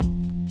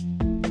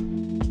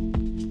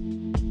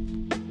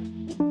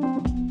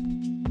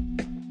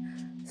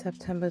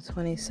September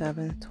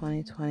 27th,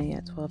 2020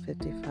 at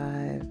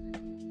 12:55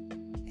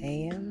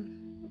 a.m.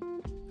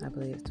 I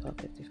believe it's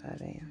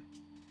 12:55 a.m.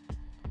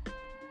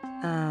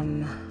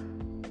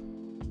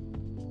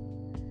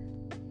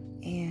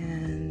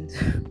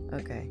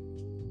 Okay.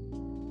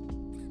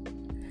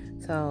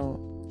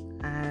 So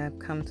I've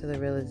come to the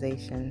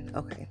realization,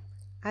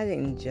 I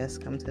didn't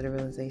just come to the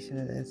realization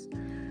of this,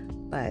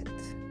 but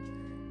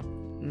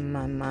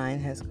my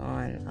mind has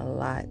gone a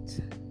lot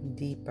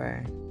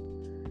deeper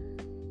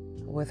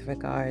with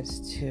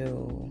regards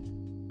to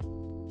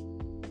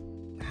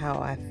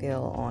how I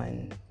feel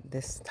on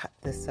this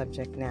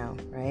subject now,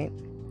 right?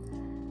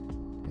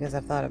 Because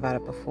I've thought about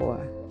it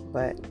before,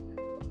 but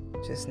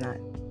just not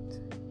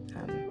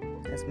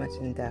as much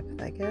in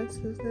depth, I guess,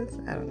 is this?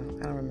 I don't know.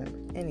 I don't remember.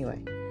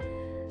 Anyway,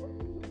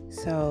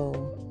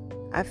 so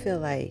I feel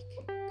like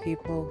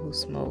people who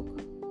smoke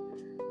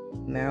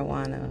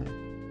marijuana,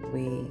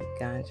 weed,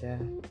 ganja,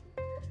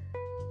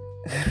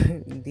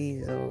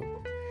 diesel,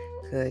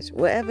 kush,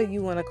 whatever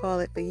you want to call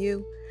it for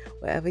you,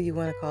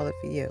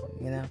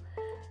 you know?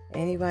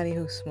 Anybody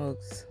who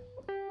smokes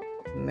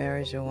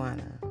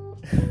marijuana,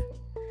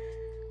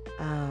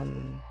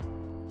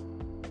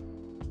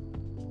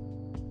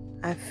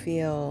 I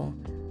feel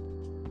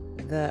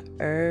the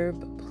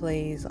herb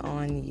plays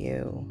on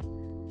you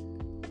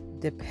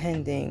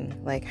depending,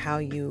 like, how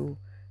you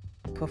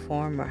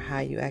perform or how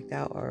you act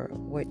out, or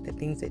what the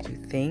things that you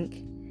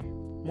think,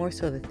 more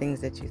so the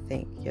things that you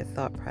think, your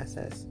thought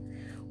process.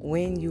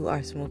 When you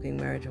are smoking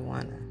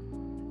marijuana,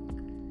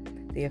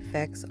 the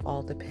effects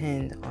all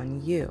depend on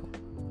you,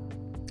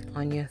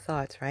 on your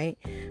thoughts, right?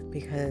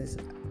 Because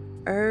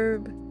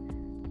herb,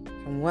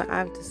 from what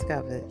I've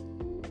discovered,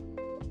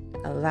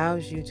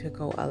 allows you to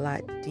go a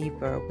lot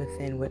deeper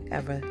within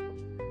whatever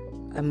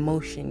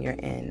emotion you're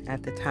in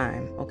at the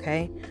time,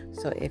 okay?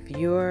 So if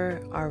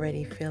you're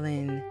already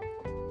feeling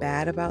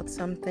bad about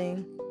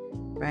something,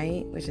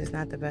 right, which is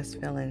not the best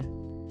feeling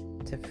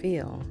to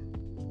feel,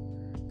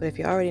 but if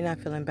you're already not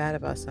feeling bad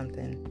about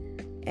something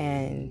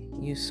and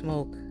you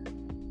smoke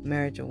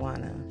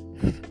marijuana,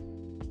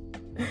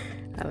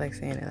 I like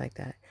saying it like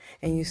that,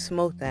 and you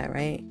smoke that,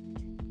 right,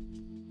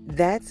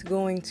 that's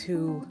going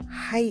to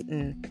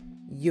heighten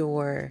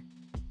your,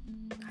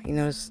 you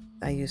notice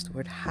I used the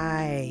word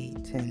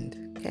heightened,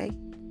 okay?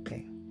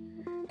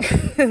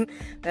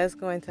 That's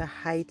going to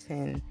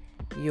heighten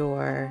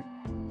your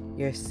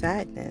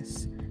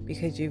sadness,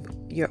 because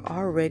you're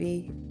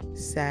already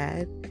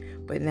sad,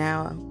 but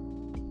now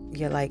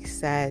you're like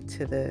sad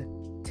to the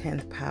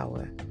 10th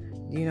power.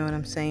 You know what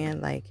I'm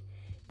saying? Like,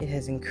 it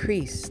has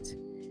increased,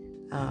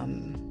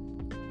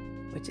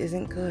 which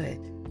isn't good,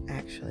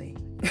 actually.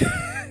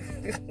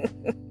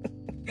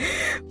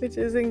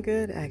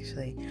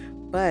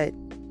 But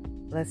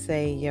let's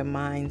say your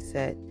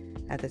mindset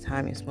at the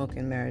time you're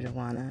smoking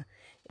marijuana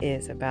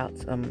is about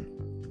some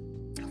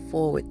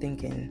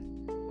forward-thinking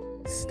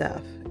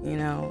stuff, you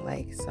know,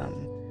 like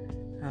some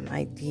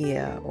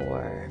idea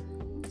or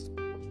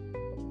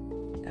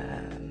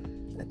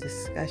a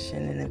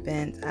discussion, an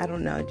event. I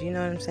don't know. Do you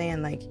know what I'm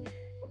saying? Like,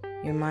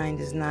 your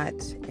mind is not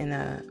in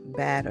a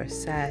bad or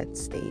sad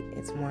state.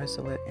 It's more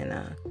so in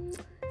a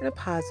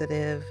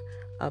positive,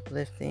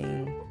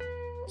 uplifting,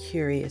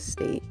 curious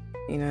state.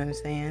 You know what I'm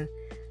saying?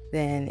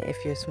 Then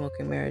if you're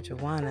smoking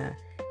marijuana,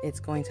 it's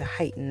going to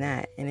heighten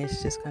that, and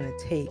it's just going to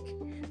take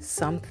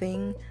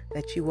something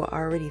that you were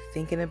already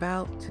thinking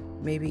about,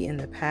 maybe in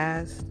the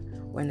past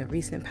or in the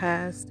recent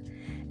past,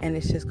 and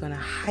it's just going to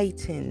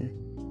heighten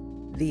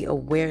the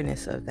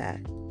awareness of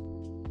that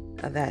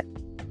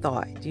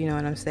thought. Do you know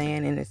what I'm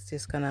saying? And it's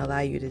just going to allow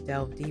you to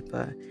delve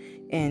deeper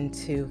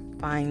into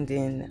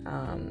finding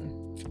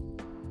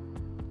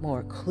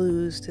more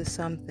clues to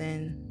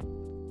something.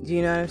 Do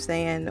you know what I'm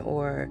saying?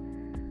 Or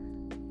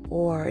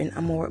in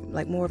a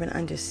more of an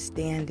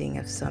understanding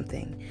of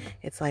something.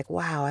 It's like,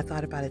 wow, I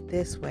thought about it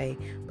this way,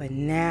 but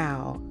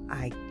now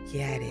I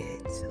get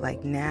it.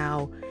 Like,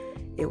 now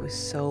it was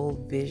so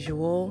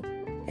visual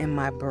in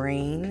my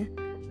brain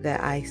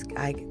that I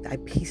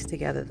pieced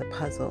together the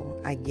puzzle.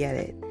 I get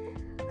it.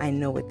 I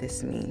know what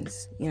this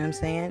means. You know what I'm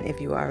saying? If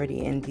you're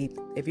already in deep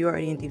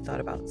thought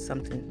about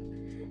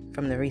something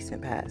from the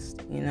recent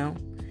past, you know?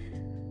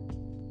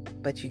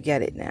 But you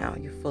get it now.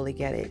 You fully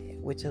get it,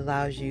 which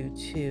allows you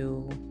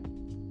to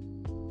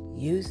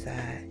use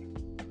that.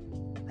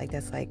 Like,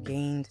 that's like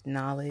gained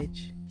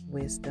knowledge,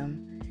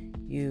 wisdom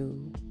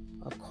you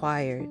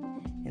acquired.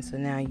 And so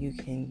now you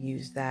can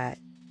use that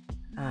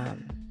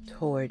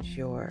towards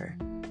your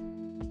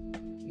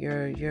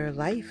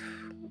life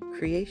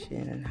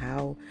creation, and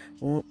how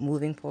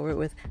moving forward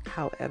with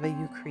however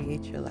you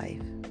create your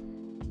life.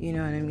 You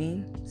know what I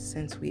mean?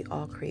 Since we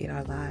all create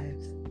our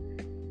lives.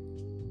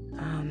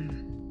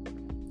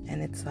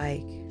 And it's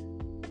like,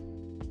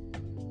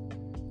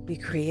 we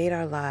create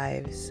our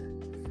lives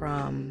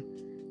from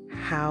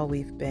how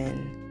we've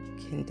been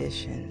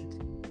conditioned.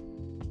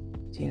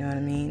 Do you know what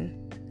I mean?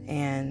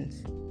 And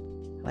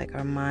like,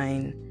 our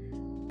mind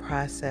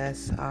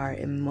process our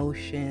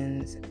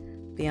emotions,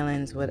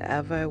 feelings,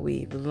 whatever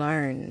we've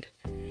learned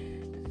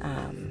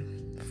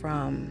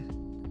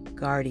from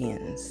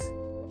guardians,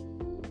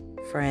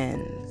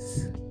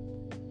 friends,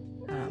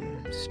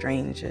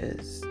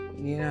 strangers,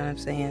 you know what I'm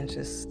saying?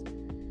 Just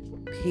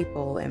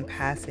people in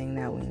passing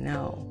that we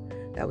know,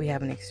 that we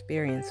have an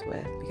experience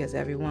with, because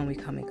everyone we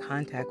come in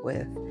contact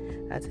with,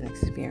 that's an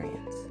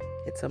experience.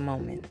 It's a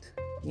moment,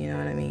 you know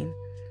what I mean?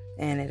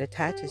 And it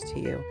attaches to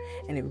you,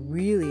 and it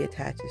really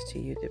attaches to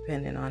you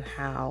depending on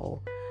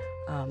how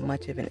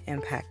much of an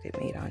impact it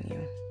made on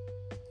you.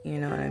 You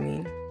know what I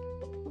mean?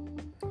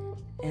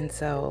 And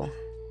so,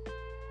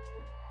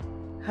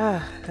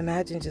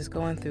 imagine just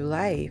going through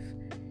life,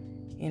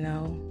 you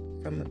know,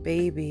 from a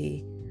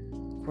baby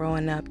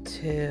growing up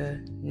to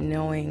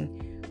knowing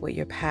what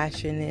your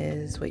passion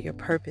is, what your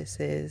purpose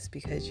is,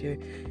 because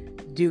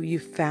you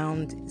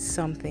found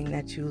something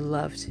that you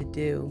love to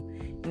do,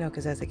 you know,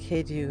 because as a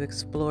kid you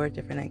explore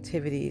different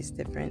activities,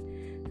 different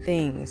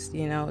things,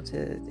 you know,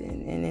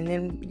 and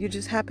then you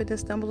just happen to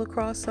stumble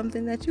across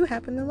something that you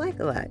happen to like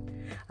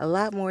a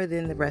lot more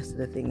than the rest of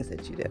the things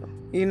that you do.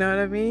 You know what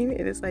I mean?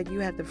 It is like you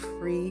have the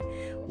free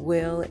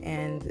will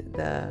and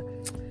the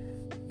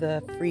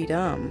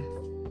freedom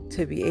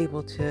to be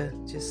able to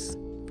just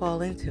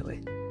fall into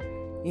it.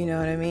 You know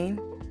what I mean?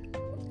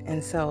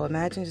 And so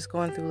imagine just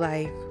going through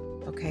life,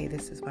 okay,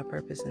 this is my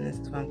purpose, and this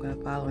is what I'm going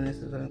to follow, and this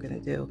is what I'm going to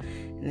do,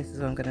 and this is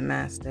what I'm going to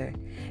master.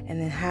 And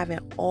then having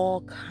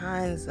all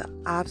kinds of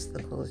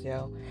obstacles,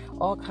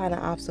 all kind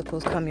of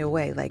obstacles come your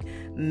way, like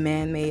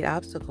man-made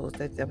obstacles.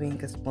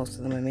 Because most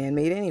of them are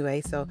man-made anyway,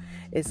 so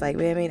it's like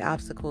man-made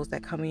obstacles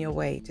that come in your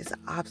way, just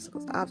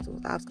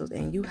obstacles,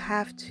 and you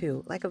have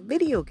to, like a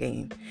video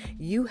game,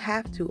 you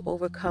have to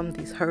overcome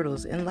these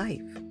hurdles in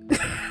life.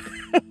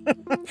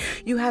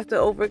 You have to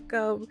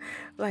overcome,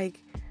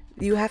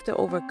 you have to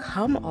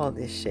overcome all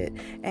this shit.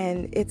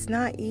 And it's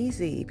not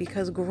easy,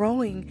 because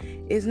growing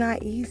is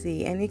not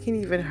easy, and it can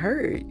even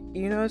hurt.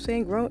 You know what I'm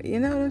saying? You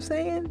know what I'm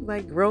saying?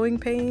 Like growing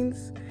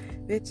pains.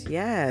 Bitch,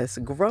 yes,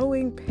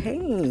 growing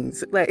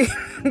pains. Like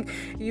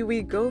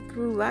we go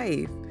through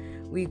life.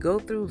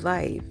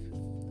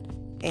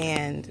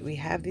 And we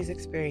have these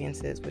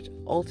experiences which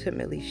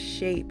ultimately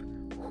shape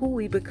who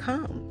we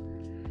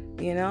become,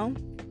 you know?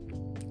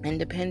 And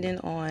depending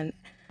on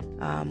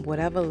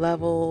whatever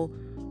level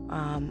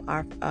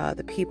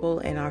the people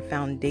in our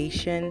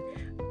foundation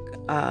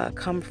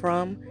come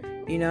from,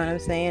 you know what I'm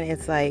saying?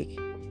 It's like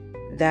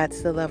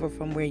that's the level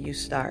from where you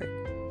start,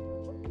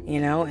 you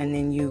know, and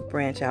then you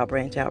branch out,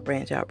 and your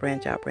branch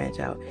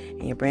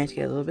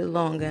get a little bit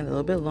longer and a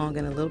little bit longer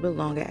and a little bit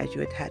longer as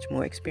you attach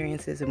more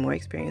experiences and more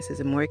experiences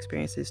and more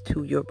experiences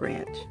to your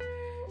branch.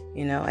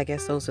 You know, I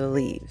guess those are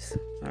leaves,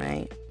 all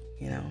right?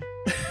 You know,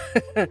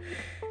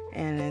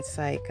 and it's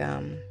like,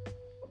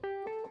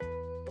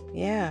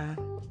 yeah.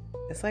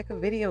 It's like a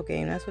video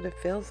game. That's what it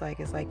feels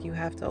like. It's like you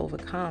have to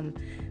overcome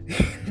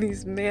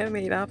these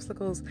man-made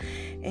obstacles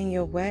in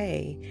your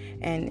way.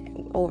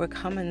 And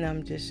overcoming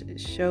them just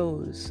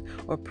shows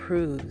or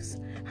proves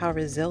how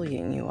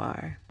resilient you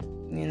are.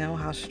 You know,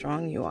 how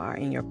strong you are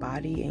in your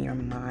body, in your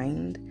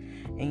mind,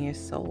 in your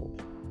soul.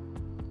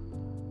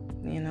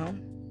 You know?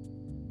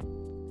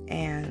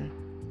 And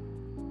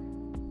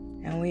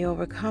we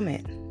overcome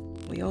it.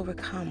 We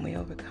overcome.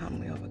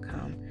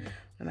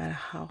 No matter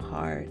how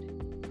hard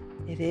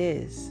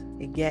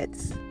it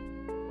gets,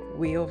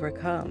 we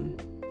overcome.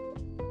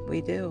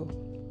 We do.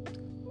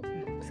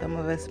 Some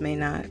of us may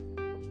not.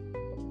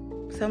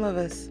 Some of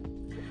us,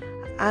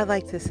 I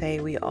like to say,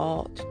 we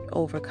all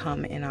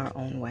overcome in our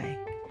own way,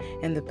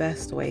 in the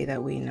best way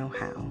that we know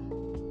how.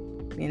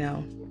 You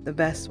know, the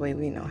best way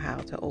we know how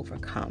to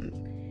overcome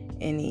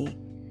any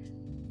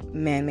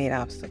man-made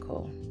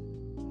obstacle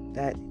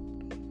that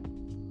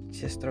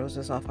just throws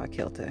us off our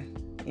kilter.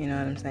 You know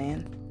what I'm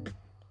saying?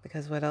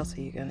 Because what else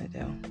are you gonna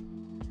do?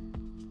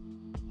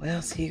 What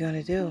else are you going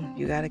to do?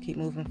 You got to keep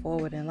moving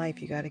forward in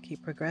life. You got to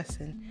keep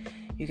progressing.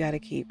 You got to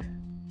keep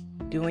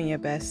doing your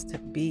best to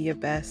be your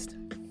best.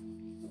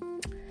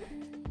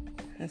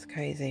 That's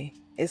crazy.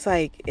 It's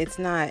like, it's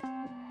not,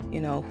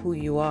 you know, who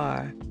you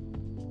are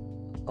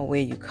or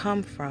where you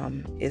come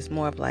from. It's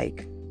more of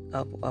like,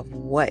 of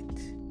what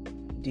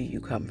do you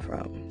come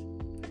from?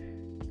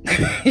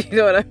 You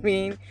know what I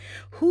mean?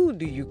 Who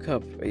do you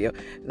come from?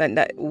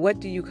 What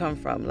do you come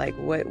from? Like,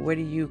 what are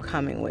you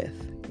coming with?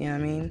 You know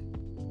what I mean?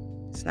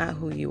 It's not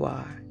who you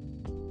are.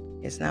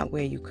 It's not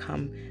where you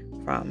come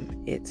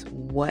from. It's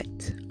what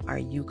are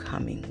you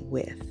coming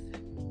with?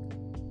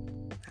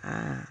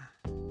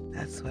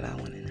 That's what I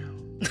want to know.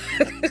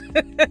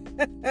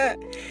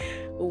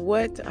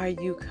 What are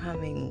you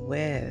coming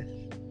with?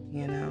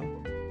 You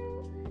know?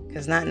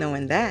 Because not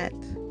knowing that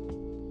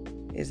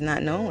is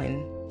not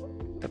knowing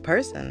the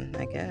person,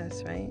 I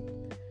guess, right?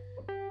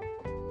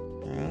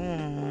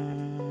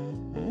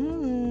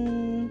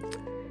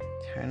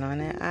 Turn on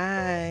that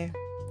eye.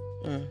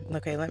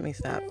 Okay, let me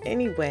stop.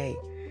 Anyway,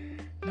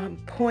 my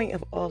point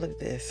of all of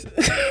this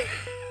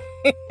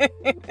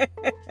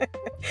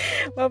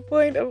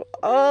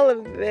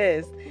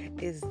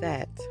is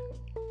that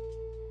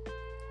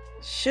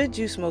should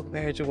you smoke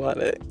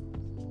marijuana?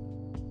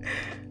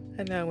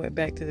 I know I went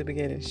back to the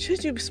beginning.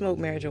 Should you smoke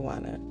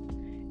marijuana?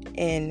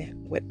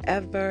 In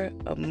whatever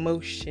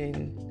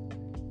emotion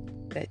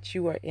that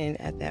you are in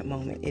at that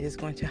moment, it is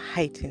going to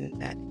heighten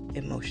that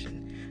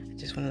emotion. I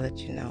just want to let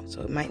you know.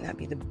 So it might not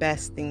be the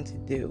best thing to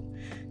do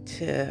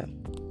to,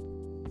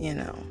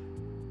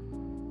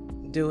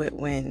 do it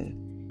when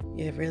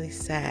you're really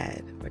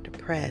sad or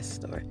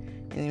depressed, or,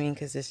 I mean,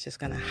 because it's just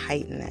going to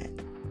heighten that.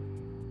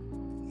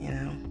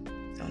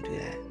 Don't do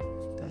that.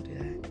 Don't do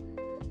that.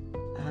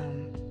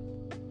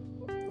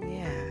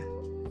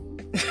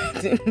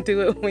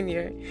 Do it when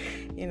you're,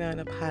 in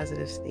a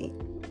positive state.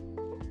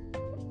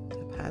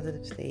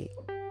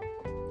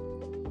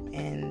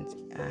 And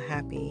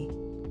happy,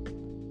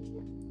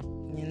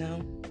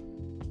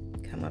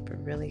 come up with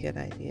really good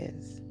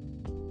ideas,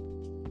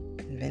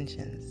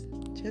 inventions.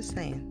 Just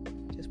saying,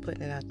 just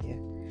putting it out there.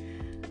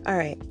 All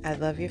right, I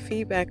love your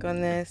feedback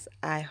on this.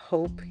 I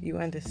hope you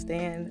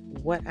understand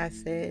what I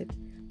said,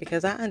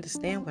 because I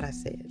understand what I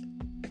said.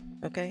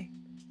 Okay?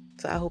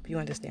 So I hope you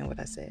understand what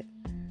I said.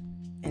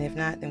 And if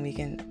not, then we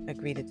can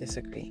agree to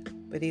disagree.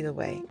 But either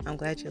way, I'm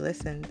glad you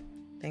listened.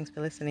 Thanks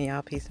for listening,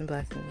 y'all. Peace and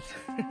blessings.